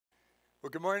Well,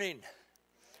 good morning.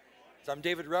 So I'm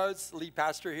David Rhodes, lead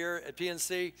pastor here at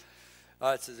PNC.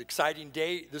 It's an exciting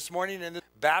day this morning, and the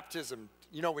baptism,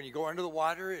 when you go under the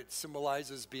water, it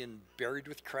symbolizes being buried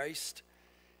with Christ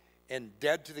and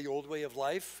dead to the old way of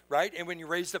life, right? And when you're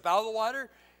raised up out of the water,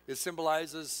 it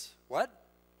symbolizes what?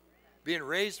 Being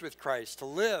raised with Christ, to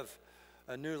live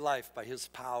a new life by his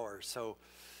power. So,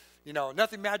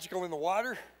 nothing magical in the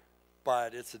water,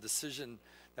 but it's a decision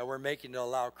that we're making to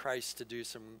allow Christ to do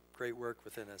some great work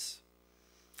within us.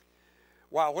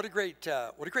 Wow, what a great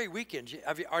weekend!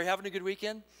 Are you having a good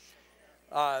weekend?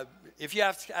 If you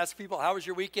ask people how was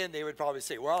your weekend, they would probably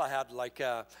say, "Well, I had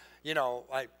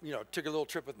I took a little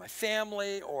trip with my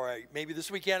family, or maybe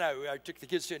this weekend I took the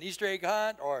kids to an Easter egg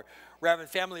hunt, or we're having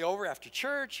family over after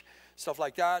church, stuff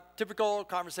like that." Typical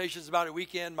conversations about a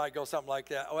weekend might go something like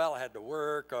that. "Well, I had to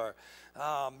work," or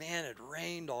 "Oh man, it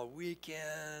rained all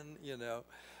weekend." You know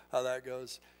how that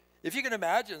goes. If you can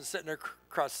imagine sitting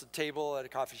across the table at a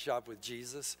coffee shop with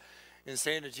Jesus and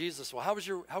saying to Jesus, "Well, how was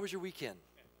your weekend?"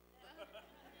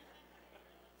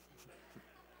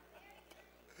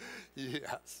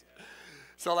 Yes.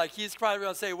 So he's probably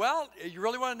going to say, "Well, you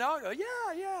really want to know?" I go,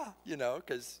 yeah,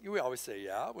 because we always say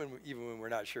yeah, even when we're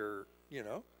not sure,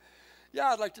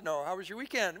 Yeah, I'd like to know, how was your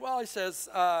weekend? Well, he says,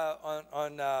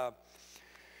 on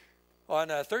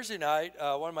Thursday night,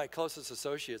 one of my closest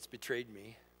associates betrayed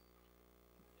me.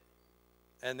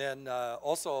 And then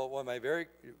also one of my very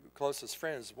closest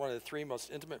friends, one of the three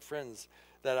most intimate friends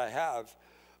that I have,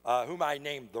 whom I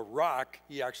named The Rock,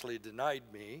 he actually denied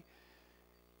me.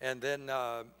 And then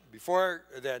before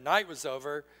the night was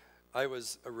over, I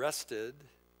was arrested.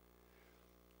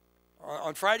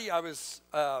 On Friday, I was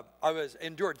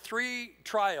endured 3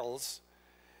 trials,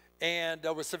 and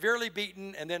I was severely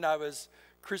beaten, and then I was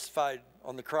crucified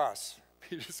on the cross.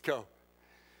 You just go,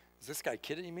 "Is this guy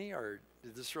kidding me, or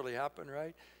did this really happen?"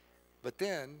 Right? But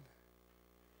then,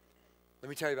 let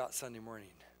me tell you about Sunday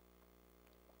morning.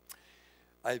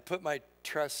 I put my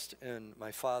trust in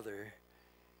my Father.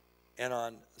 And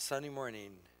on Sunday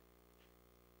morning,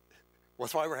 well,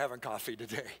 that's why we're having coffee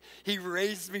today. He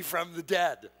raised me from the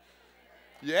dead.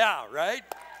 Yeah, right?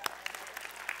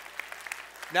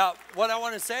 Now, what I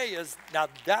want to say is, now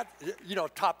that,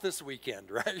 topped this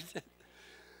weekend, right?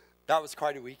 That was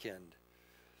quite a weekend.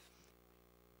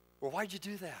 Well, why'd you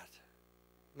do that?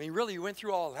 I mean, really, you went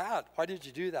through all of that. Why did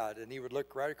you do that? And he would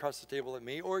look right across the table at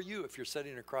me, or you, if you're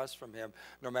sitting across from him,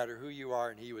 no matter who you are,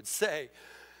 and he would say,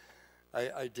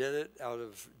 I did it out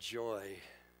of joy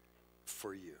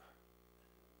for you.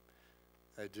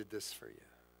 I did this for you.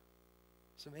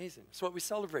 It's amazing. It's what we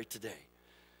celebrate today.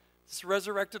 It's the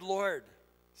resurrected Lord.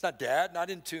 It's not dead, not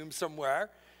in tomb somewhere.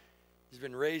 He's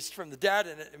been raised from the dead,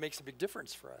 and it makes a big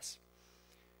difference for us.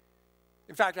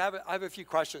 In fact, I have a few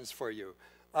questions for you.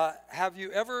 Have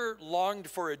you ever longed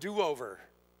for a do-over?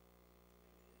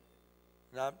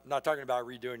 Now, I'm not talking about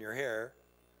redoing your hair,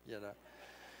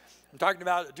 I'm talking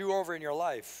about a do-over in your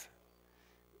life.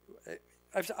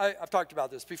 I've talked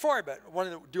about this before, but one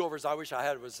of the do-overs I wish I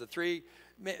had was the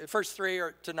first 3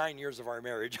 to 9 years of our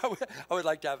marriage. I would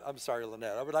like to have, I'm sorry,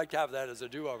 Lynette, I would like to have that as a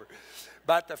do-over.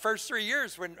 But the first 3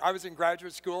 years when I was in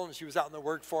graduate school and she was out in the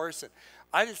workforce, and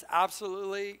I just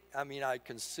absolutely, I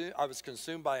was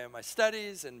consumed by my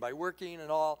studies and by working and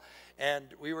all,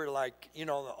 and we were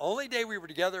the only day we were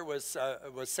together was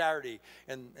Saturday,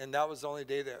 and that was the only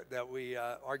day that we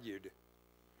argued.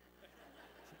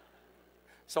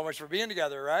 So much for being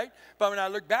together, right? But when I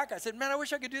look back, I said, man, I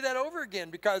wish I could do that over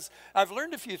again, because I've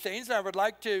learned a few things, and I would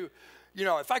like to,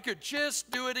 if I could just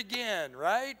do it again,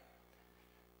 right?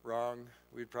 Wrong.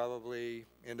 We'd probably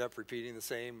end up repeating the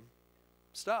same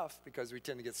stuff because we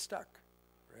tend to get stuck,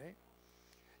 right?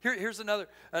 Here's another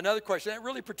question that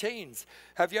really pertains.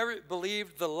 Have you ever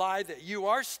believed the lie that you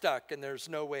are stuck and there's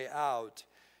no way out?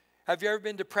 Have you ever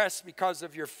been depressed because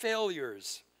of your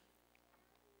failures?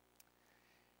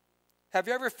 Have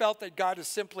you ever felt that God is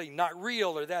simply not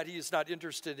real, or that he is not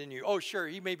interested in you? Oh, sure,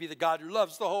 he may be the God who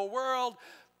loves the whole world,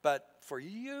 but for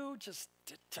you just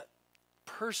to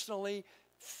personally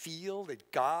feel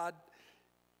that God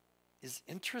is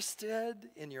interested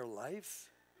in your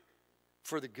life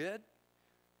for the good,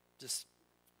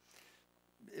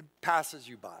 it passes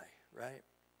you by, right?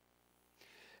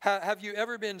 Have you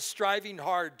ever been striving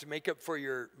hard to make up for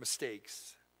your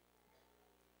mistakes?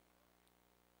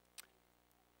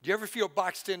 Do you ever feel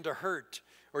boxed into hurt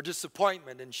or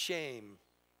disappointment and shame?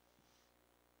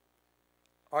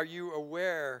 Are you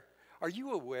aware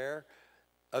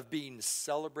of being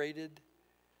celebrated,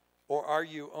 or are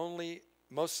you only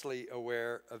mostly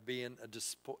aware of being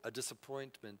a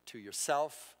disappointment to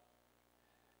yourself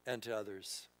and to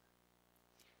others?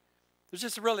 There's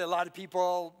just really a lot of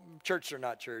people, church or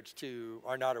not church, who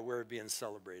are not aware of being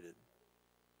celebrated.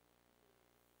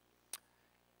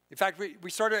 In fact, we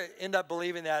sort of end up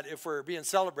believing that if we're being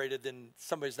celebrated, then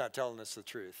somebody's not telling us the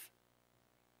truth.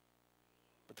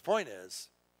 But the point is,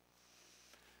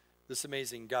 this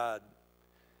amazing God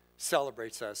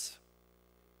celebrates us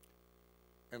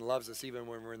and loves us even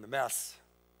when we're in the mess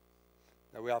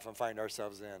that we often find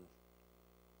ourselves in.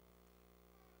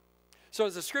 So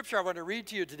as a scripture I want to read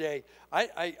to you today,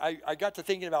 I got to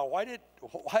thinking about why,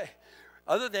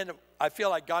 other than I feel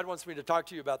like God wants me to talk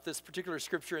to you about this particular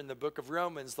scripture in the book of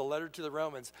Romans, the letter to the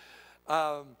Romans.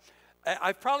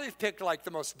 I've probably picked like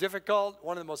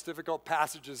one of the most difficult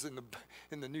passages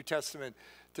in the New Testament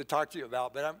to talk to you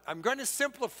about. But I'm going to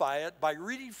simplify it by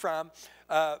reading from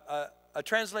a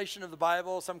translation of the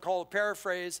Bible, some call a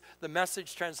paraphrase, the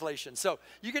Message translation. So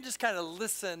you can just kind of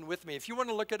listen with me. If you want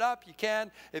to look it up, you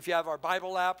can. If you have our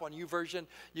Bible app on YouVersion,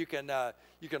 you can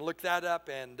look that up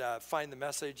and find the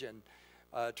Message and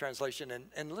translation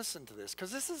and listen to this,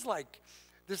 because this is like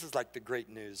the great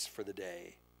news for the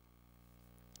day.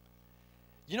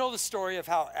 You know the story of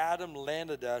how Adam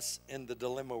landed us in the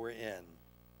dilemma we're in.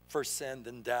 First sin,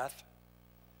 then death.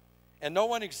 And no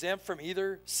one exempt from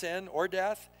either sin or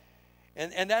death.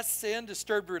 And that sin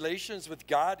disturbed relations with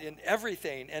God in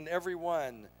everything and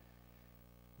everyone.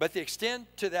 But the extent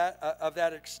of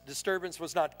that disturbance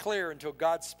was not clear until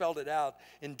God spelled it out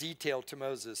in detail to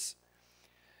Moses.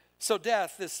 So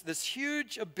death, this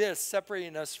huge abyss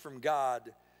separating us from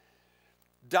God,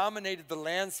 dominated the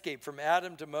landscape from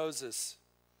Adam to Moses.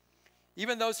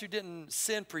 Even those who didn't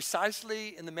sin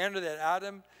precisely in the manner that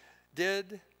Adam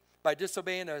did, by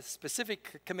disobeying a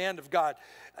specific command of God,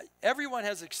 everyone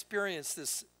has experienced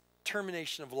this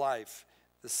termination of life,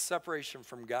 this separation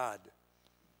from God.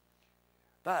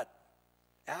 But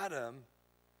Adam,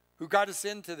 who got us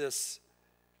into this,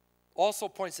 also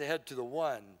points ahead to the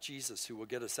one, Jesus, who will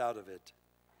get us out of it.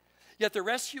 Yet the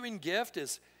rescuing gift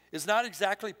is not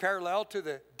exactly parallel to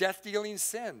the death-dealing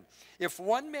sin. If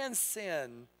one man's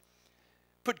sin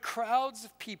put crowds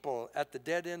of people at the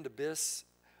dead-end abyss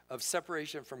of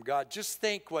separation from God, just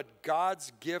think what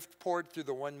God's gift poured through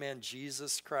the one man,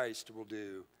 Jesus Christ, will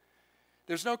do.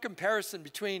 There's no comparison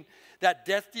between that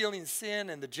death-dealing sin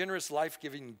and the generous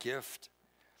life-giving gift.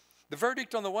 The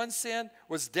verdict on the one sin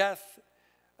was death,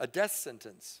 a death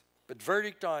sentence. But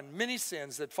verdict on many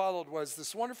sins that followed was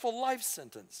this wonderful life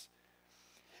sentence.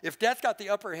 If death got the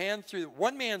upper hand through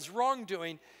one man's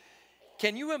wrongdoing,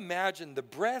 can you imagine the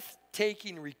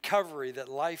breathtaking recovery that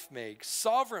life makes,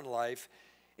 sovereign life,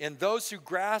 in those who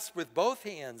grasp with both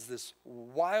hands this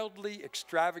wildly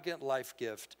extravagant life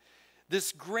gift,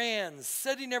 this grand,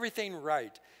 setting everything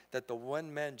right that the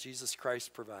one man, Jesus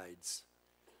Christ, provides?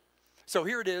 So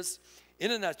here it is,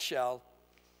 in a nutshell.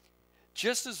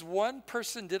 Just as one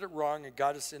person did it wrong and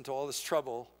got us into all this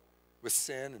trouble with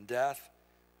sin and death,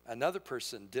 another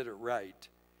person did it right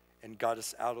and got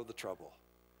us out of the trouble.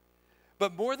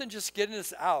 But more than just getting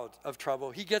us out of trouble,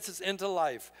 he gets us into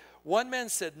life. One man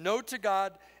said no to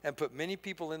God and put many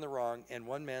people in the wrong, and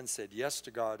one man said yes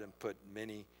to God and put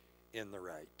many in the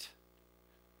right.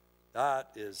 That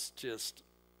is just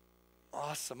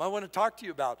awesome. I want to talk to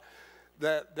you about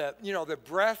the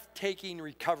breathtaking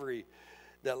recovery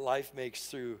that life makes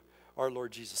through our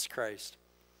Lord Jesus Christ.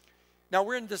 Now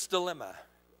we're in this dilemma.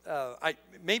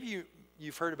 Maybe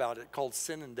you've heard about it, called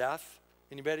sin and death.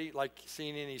 Anybody like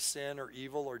seeing any sin or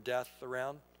evil or death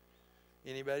around?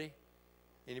 Anybody?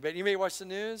 Anybody watch the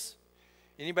news?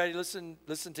 Anybody listen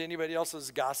to anybody else's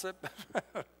gossip?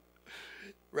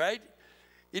 Right?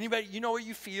 Anybody, you know what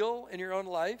you feel in your own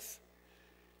life?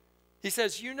 He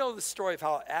says, you know the story of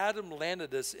how Adam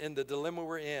landed us in the dilemma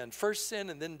we're in. First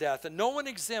sin and then death. And no one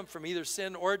exempt from either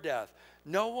sin or death.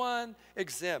 No one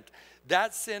exempt.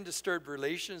 That sin disturbed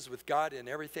relations with God in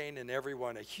everything and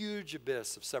everyone. A huge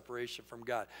abyss of separation from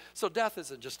God. So death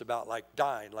isn't just about like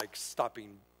dying, like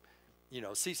stopping,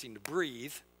 ceasing to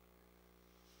breathe.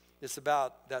 It's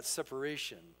about that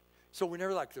separation. So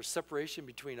whenever like there's separation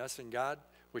between us and God,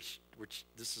 which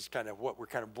this is kind of what we're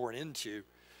kind of born into,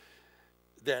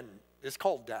 then it's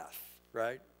called death,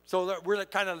 right? So we're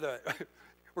kind of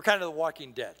the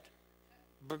Walking Dead,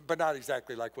 but not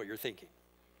exactly like what you're thinking.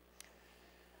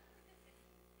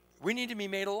 We need to be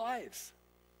made alive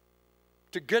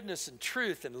to goodness and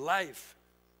truth and life.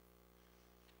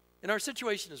 And our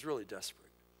situation is really desperate.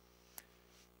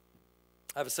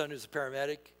 I have a son who's a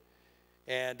paramedic.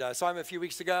 And saw him a few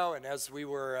weeks ago, and as we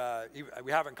were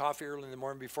having coffee early in the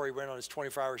morning before he went on his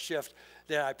 24-hour shift,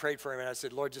 then I prayed for him, and I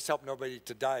said, Lord, just help nobody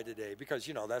to die today, because,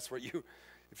 that's what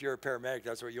if you're a paramedic,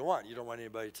 that's what you want. You don't want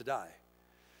anybody to die.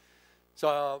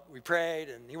 So we prayed,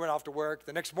 and he went off to work.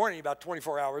 The next morning, about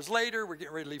 24 hours later, we're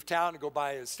getting ready to leave town and go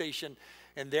by a station,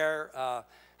 and there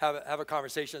have a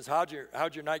conversation. So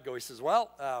how'd your night go? He says,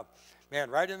 well, man,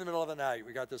 right in the middle of the night,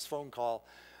 we got this phone call,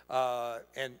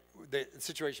 and the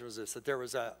situation was this, that there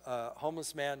was a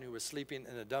homeless man who was sleeping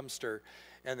in a dumpster,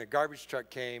 and the garbage truck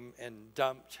came and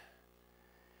dumped.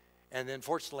 And then,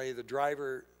 fortunately, the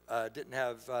driver didn't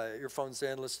have earphones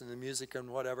in, listening to music and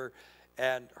whatever,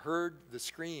 and heard the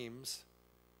screams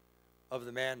of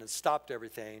the man and stopped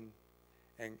everything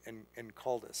and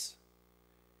called us.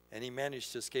 And he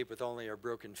managed to escape with only a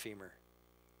broken femur.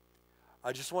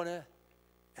 I just want to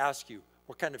ask you,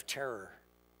 what kind of terror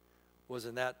was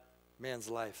in that man's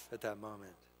life at that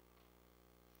moment?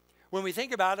 When we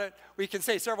think about it, we can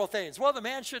say several things. Well, the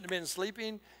man shouldn't have been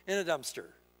sleeping in a dumpster.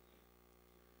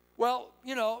 Well,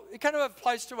 it kind of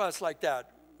applies to us like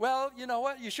that. Well, you know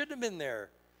what? You shouldn't have been there.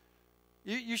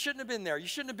 You shouldn't have been there. You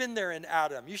shouldn't have been there in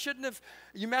Adam.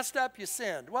 You messed up, you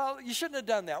sinned. Well, you shouldn't have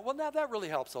done that. Well, now that really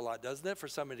helps a lot, doesn't it, for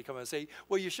somebody to come and say,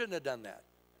 well, you shouldn't have done that.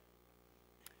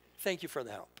 Thank you for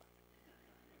the help.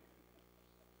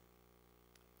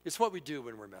 It's what we do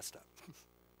when we're messed up.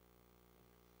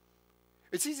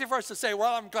 It's easy for us to say,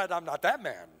 well, I'm glad I'm not that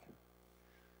man.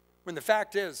 When the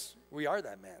fact is, we are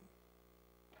that man.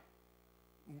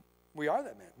 We are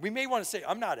that man. We may want to say,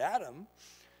 I'm not Adam.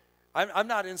 I'm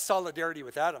not in solidarity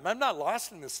with Adam. I'm not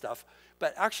lost in this stuff.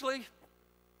 But actually,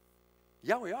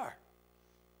 yeah, we are.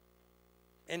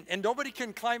 And nobody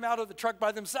can climb out of the truck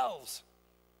by themselves.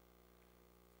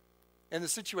 And the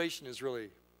situation is really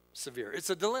severe. It's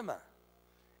a dilemma.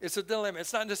 It's a dilemma.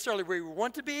 It's not necessarily where we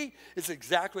want to be. It's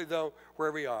exactly, though,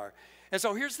 where we are. And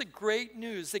so here's the great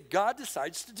news, that God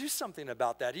decides to do something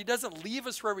about that. He doesn't leave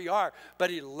us where we are, but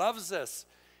he loves us.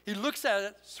 He looks at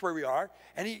us where we are,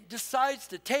 and he decides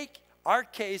to take our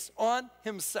case on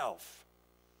himself.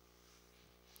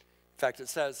 In fact, it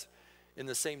says in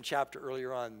the same chapter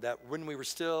earlier on that when we were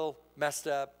still messed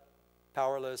up,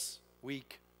 powerless,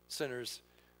 weak, sinners,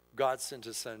 God sent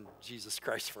his son, Jesus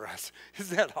Christ, for us.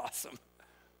 Isn't that awesome?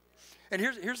 And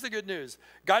here's the good news.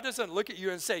 God doesn't look at you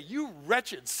and say, you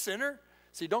wretched sinner.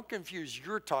 See, don't confuse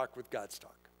your talk with God's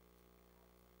talk.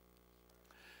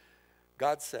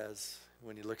 God says,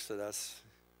 when he looks at us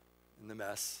in the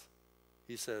mess,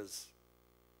 he says,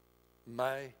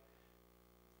 my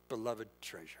beloved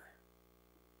treasure,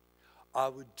 I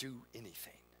would do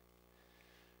anything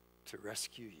to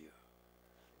rescue you.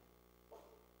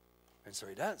 And so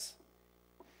he does.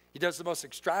 He does the most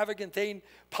extravagant thing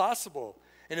possible.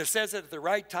 And it says that at the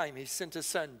right time, he sent his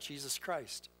son, Jesus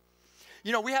Christ.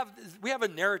 We have a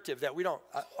narrative that we don't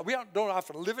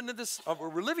often live into this.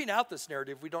 We're living out this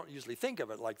narrative. We don't usually think of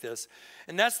it like this.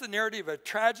 And that's the narrative of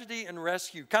tragedy and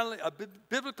rescue, kind of like a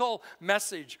biblical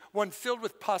message, one filled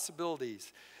with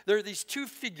possibilities. There are these two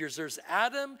figures. There's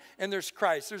Adam and there's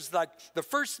Christ. There's like the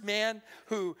first man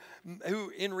who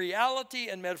in reality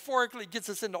and metaphorically gets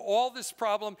us into all this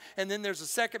problem. And then there's a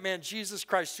second man, Jesus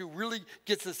Christ, who really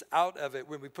gets us out of it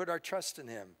when we put our trust in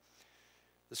him.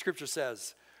 The scripture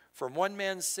says, from one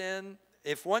man's sin,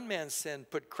 if one man's sin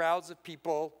put crowds of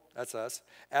people, that's us,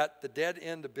 at the dead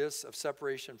end abyss of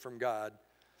separation from God,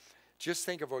 just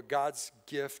think of what God's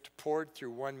gift poured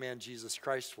through one man, Jesus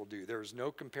Christ, will do. There is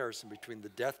no comparison between the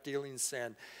death-dealing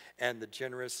sin and the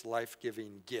generous,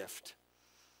 life-giving gift.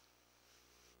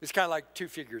 It's kind of like two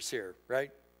figures here,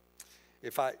 right?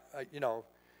 If I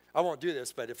won't do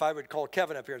this, but if I would call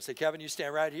Kevin up here and say, Kevin, you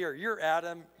stand right here. You're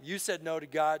Adam. You said no to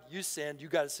God. You sinned. You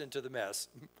got us into the mess.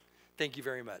 Thank you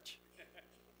very much.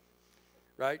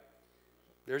 Right?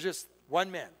 There's just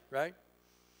one man, right?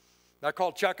 I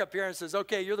call Chuck up here and says,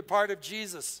 okay, you're the part of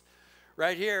Jesus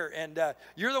right here. And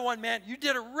you're the one man. You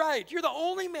did it right. You're the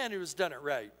only man who's done it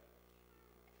right.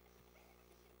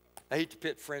 I hate to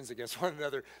pit friends against one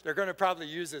another. They're going to probably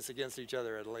use this against each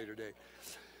other at a later date.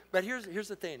 But here's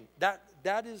the thing. That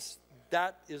is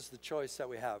the choice that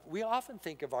we have. We often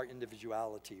think of our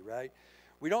individuality, right?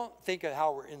 We don't think of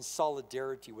how we're in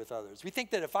solidarity with others. We think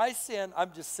that if I sin,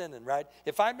 I'm just sinning, right?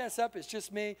 If I mess up, it's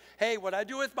just me. Hey, what I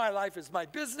do with my life is my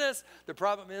business. The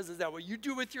problem is that what you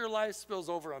do with your life spills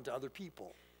over onto other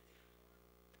people.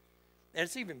 And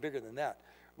it's even bigger than that.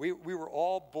 We were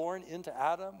all born into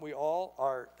Adam. We all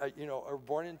are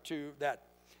born into that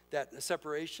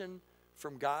separation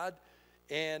from God.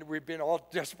 And we've been all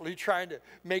desperately trying to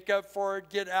make up for it,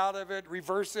 get out of it,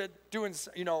 reverse it,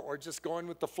 or just going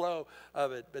with the flow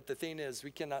of it. But the thing is,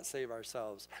 we cannot save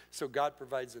ourselves. So God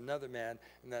provides another man,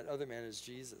 and that other man is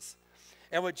Jesus.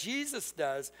 And what Jesus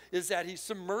does is that he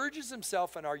submerges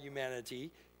himself in our humanity.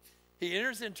 He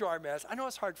enters into our mess. I know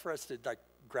it's hard for us to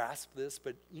grasp this,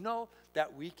 but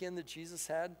that weekend that Jesus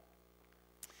had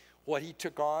what he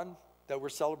took on that we're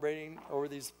celebrating over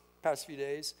these past few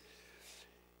days,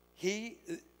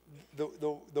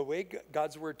 the way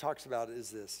God's word talks about it is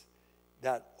this,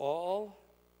 that all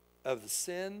of the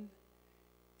sin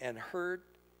and hurt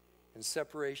and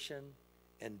separation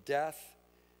and death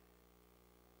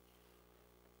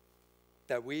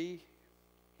that we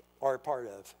are a part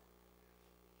of,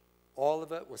 all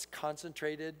of it was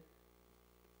concentrated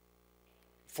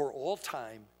for all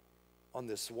time on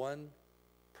this one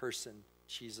person,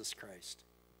 Jesus Christ,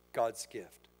 God's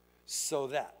gift, so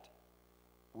that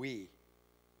we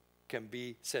can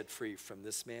be set free from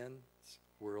this man's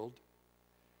world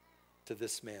to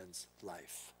this man's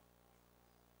life.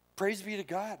 Praise be to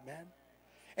God, man.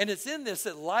 And it's in this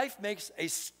that life makes a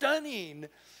stunning,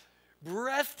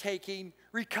 breathtaking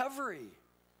recovery.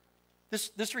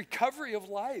 This recovery of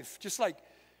life, just like,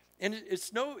 and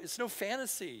it's no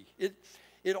fantasy.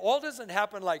 It all doesn't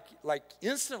happen like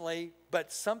instantly,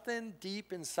 but something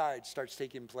deep inside starts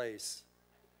taking place.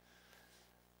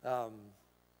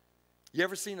 You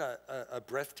ever seen a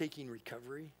breathtaking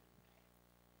recovery?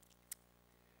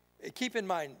 Keep in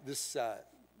mind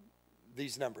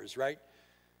these numbers, right?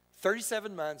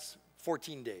 37 months,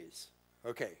 14 days.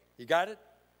 Okay, you got it?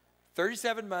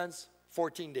 37 months,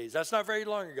 14 days. That's not very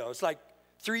long ago. It's like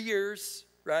 3 years,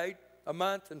 right? A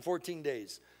month and 14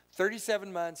 days.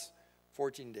 37 months,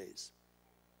 14 days.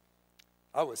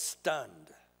 I was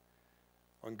stunned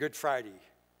on Good Friday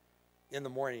in the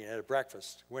morning at a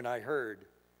breakfast when I heard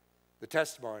the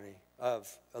testimony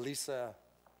of Elisa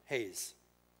Hayes.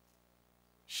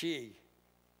 She,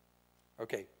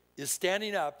 is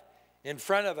standing up in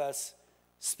front of us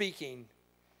speaking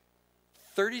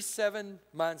 37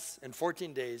 months and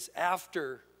 14 days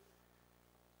after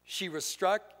she was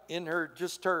struck in her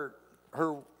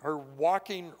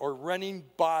walking or running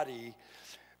body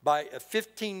by a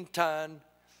 15-ton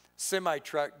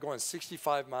semi-truck going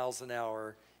 65 miles an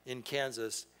hour in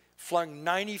Kansas, flung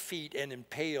 90 feet and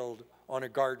impaled on a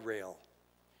guardrail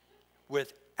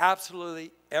with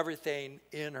absolutely everything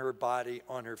in her body,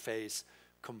 on her face,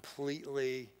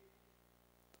 completely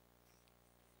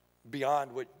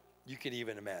beyond what you could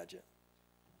even imagine.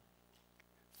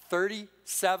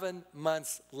 37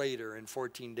 months later, in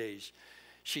 14 days,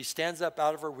 she stands up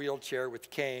out of her wheelchair with a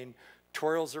cane,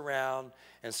 twirls around,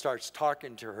 and starts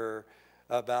talking to her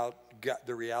about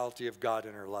the reality of God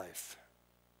in her life.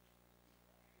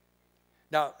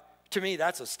 Now, to me,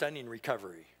 that's a stunning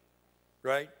recovery,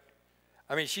 right?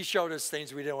 I mean, she showed us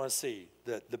things we didn't want to see.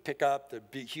 The pickup, the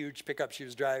big, huge pickup she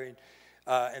was driving,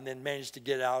 and then managed to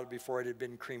get out before it had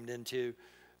been creamed into.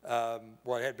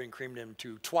 It had been creamed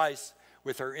into twice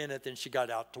with her in it. Then she got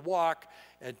out to walk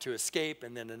and to escape,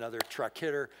 and then another truck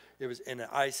hit her. It was in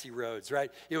icy roads, right?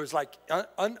 It was like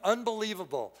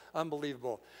unbelievable,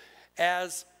 unbelievable.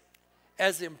 As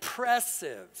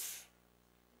impressive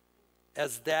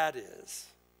as that is,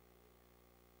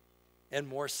 and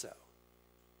more so,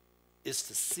 is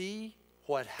to see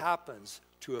what happens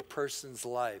to a person's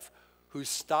life who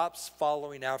stops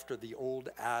following after the old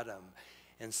Adam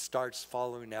and starts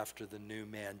following after the new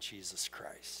man, Jesus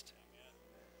Christ.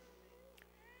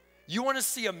 You want to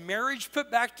see a marriage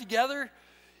put back together?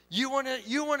 You want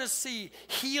to see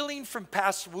healing from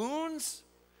past wounds?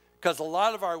 Because a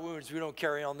lot of our wounds we don't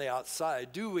carry on the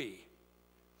outside, do we?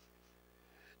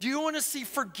 Do you want to see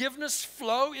forgiveness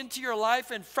flow into your life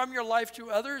and from your life to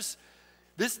others?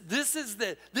 This is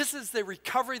the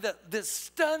recovery, this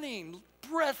stunning,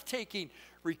 breathtaking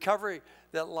recovery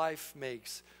that life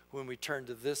makes when we turn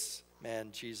to this man,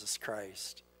 Jesus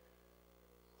Christ.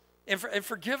 And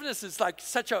forgiveness is like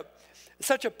such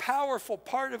a powerful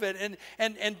part of it,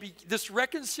 and this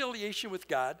reconciliation with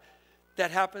God that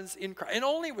happens in Christ, and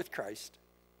only with Christ.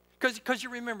 Because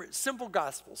you remember, simple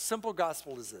gospel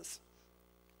is this: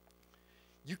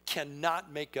 you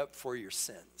cannot make up for your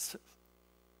sins.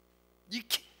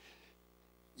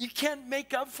 You can't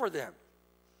make up for them.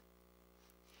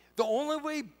 The only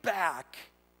way back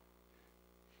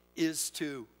is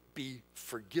to be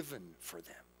forgiven for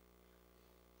them.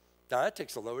 Now that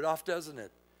takes a load off, doesn't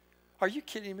it? Are you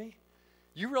kidding me?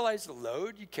 You realize the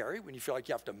load you carry when you feel like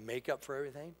you have to make up for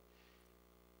everything?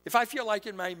 If I feel like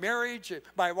in my marriage,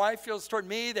 my wife feels toward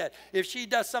me that if she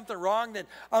does something wrong, then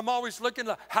I'm always looking,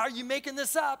 how are you making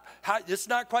this up? It's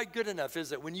not quite good enough,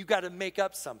 is it, when you got to make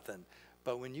up something?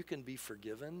 But when you can be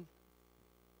forgiven,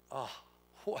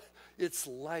 it's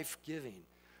life-giving.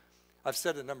 I've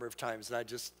said a number of times,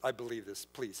 and I believe this.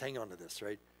 Please, hang on to this,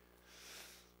 right?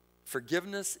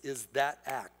 Forgiveness is that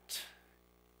act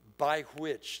by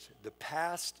which the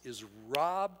past is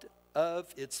robbed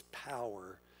of its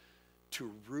power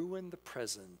to ruin the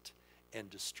present and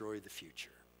destroy the future.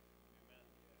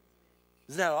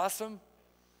 Isn't that awesome?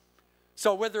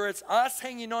 So whether it's us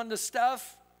hanging on to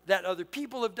stuff that other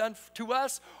people have done to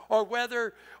us, or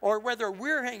whether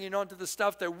we're hanging on to the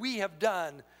stuff that we have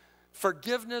done,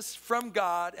 forgiveness from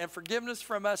God and forgiveness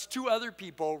from us to other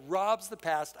people robs the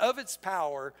past of its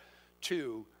power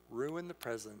to ruin the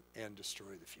present and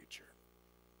destroy the future.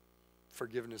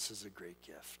 Forgiveness is a great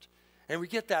gift. And we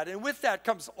get that. And with that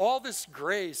comes all this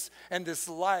grace and this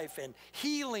life and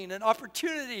healing and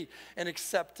opportunity and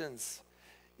acceptance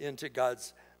into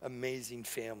God's amazing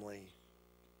family.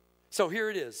 So here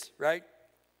it is, right?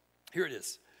 Here it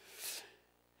is.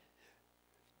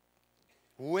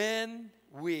 When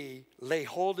we lay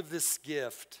hold of this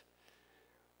gift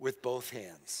with both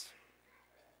hands.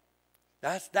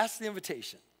 That's the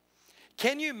invitation.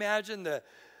 Can you imagine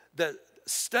the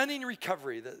stunning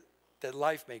recovery that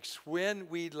life makes when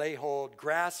we lay hold,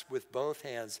 grasp with both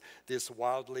hands this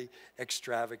wildly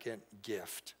extravagant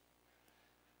gift?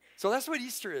 So that's what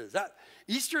Easter is.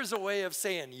 Easter is a way of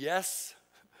saying, yes,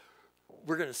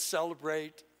 we're going to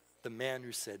celebrate the man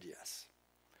who said yes.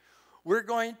 We're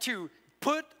going to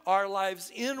put our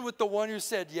lives in with the one who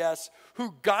said yes,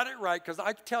 who got it right, because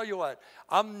I tell you what,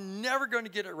 I'm never going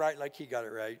to get it right like he got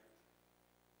it right.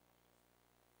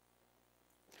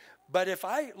 But if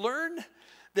I learn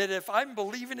that if I'm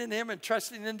believing in him and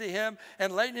trusting into him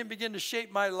and letting him begin to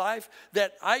shape my life,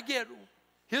 that I get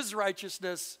his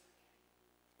righteousness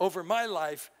over my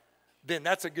life, then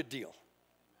that's a good deal.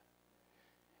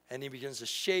 And he begins to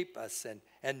shape us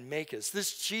and make us.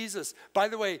 This Jesus, by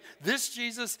the way, this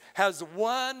Jesus has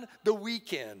won the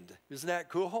weekend. Isn't that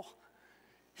cool?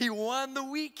 He won the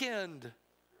weekend.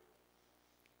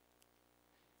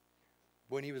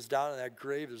 When he was down in that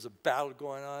grave, there's a battle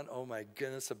going on. Oh my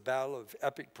goodness, a battle of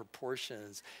epic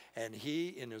proportions. And he,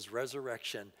 in his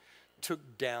resurrection,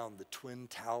 took down the twin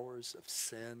towers of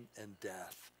sin and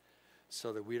death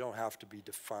so that we don't have to be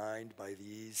defined by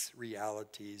these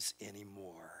realities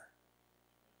anymore.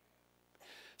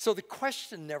 So the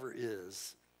question never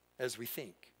is, as we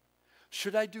think,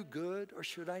 should I do good or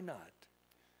should I not?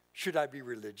 Should I be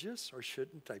religious or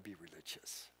shouldn't I be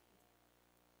religious?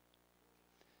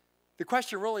 The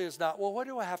question really is not, well, what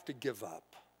do I have to give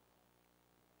up?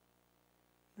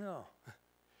 No.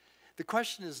 The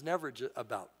question is never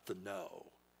about the no.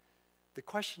 The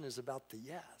question is about the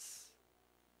yes.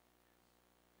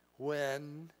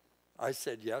 When I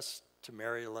said yes to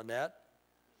Mary Lynette,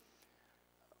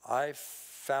 I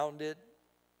found it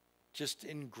just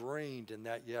ingrained in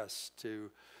that yes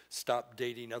to stop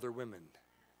dating other women.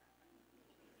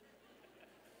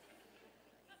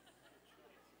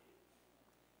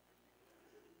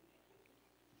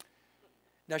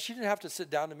 Now, she didn't have to sit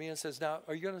down to me and says, now,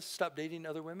 are you going to stop dating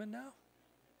other women now?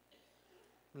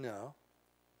 No.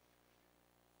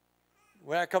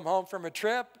 When I come home from a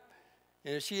trip,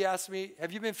 and she asks me,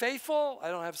 have you been faithful? I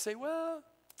don't have to say, well,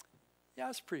 yeah, I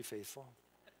was pretty faithful.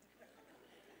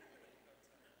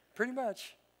 Pretty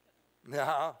much.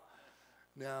 No.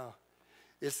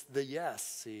 It's the yes,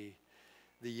 see.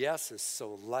 The yes is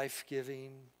so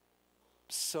life-giving,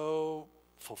 so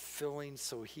fulfilling,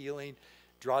 so healing,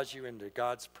 draws you into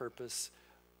God's purpose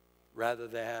rather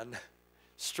than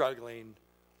struggling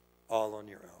all on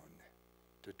your own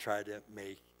to try to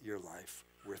make your life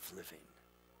worth living.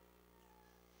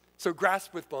 So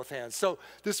grasp with both hands. So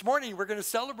this morning we're going to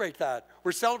celebrate that.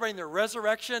 We're celebrating the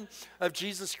resurrection of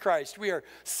Jesus Christ. We are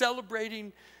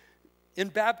celebrating in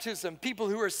baptism people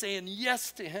who are saying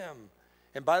yes to him.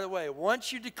 And by the way,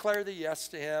 once you declare the yes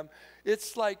to him,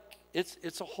 it's like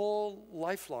it's a whole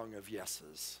lifelong of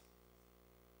yeses.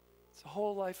 It's a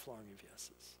whole lifelong of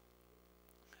yeses.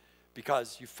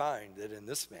 Because you find that in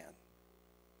this man,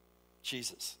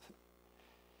 Jesus,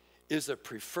 is a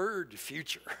preferred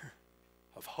future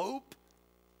of hope,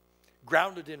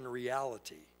 grounded in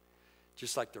reality,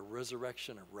 just like the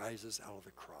resurrection arises out of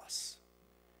the cross,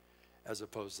 as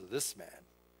opposed to this man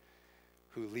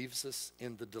who leaves us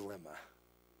in the dilemma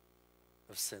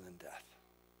of sin and death.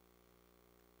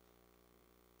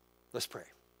 Let's pray.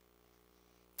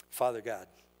 Father God,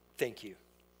 thank you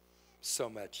so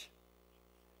much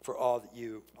for all that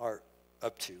you are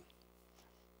up to.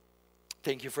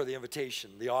 Thank you for the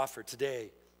invitation, the offer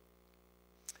today,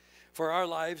 for our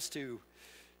lives to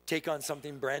take on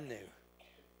something brand new.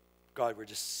 God, we're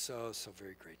just so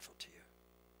very grateful to you.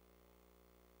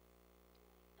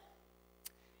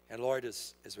 And Lord,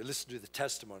 as we listen to the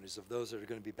testimonies of those that are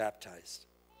going to be baptized,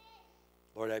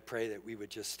 Lord, I pray that we would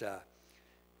just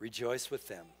rejoice with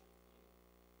them.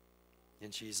 In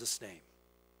Jesus' name,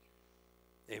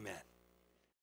 amen.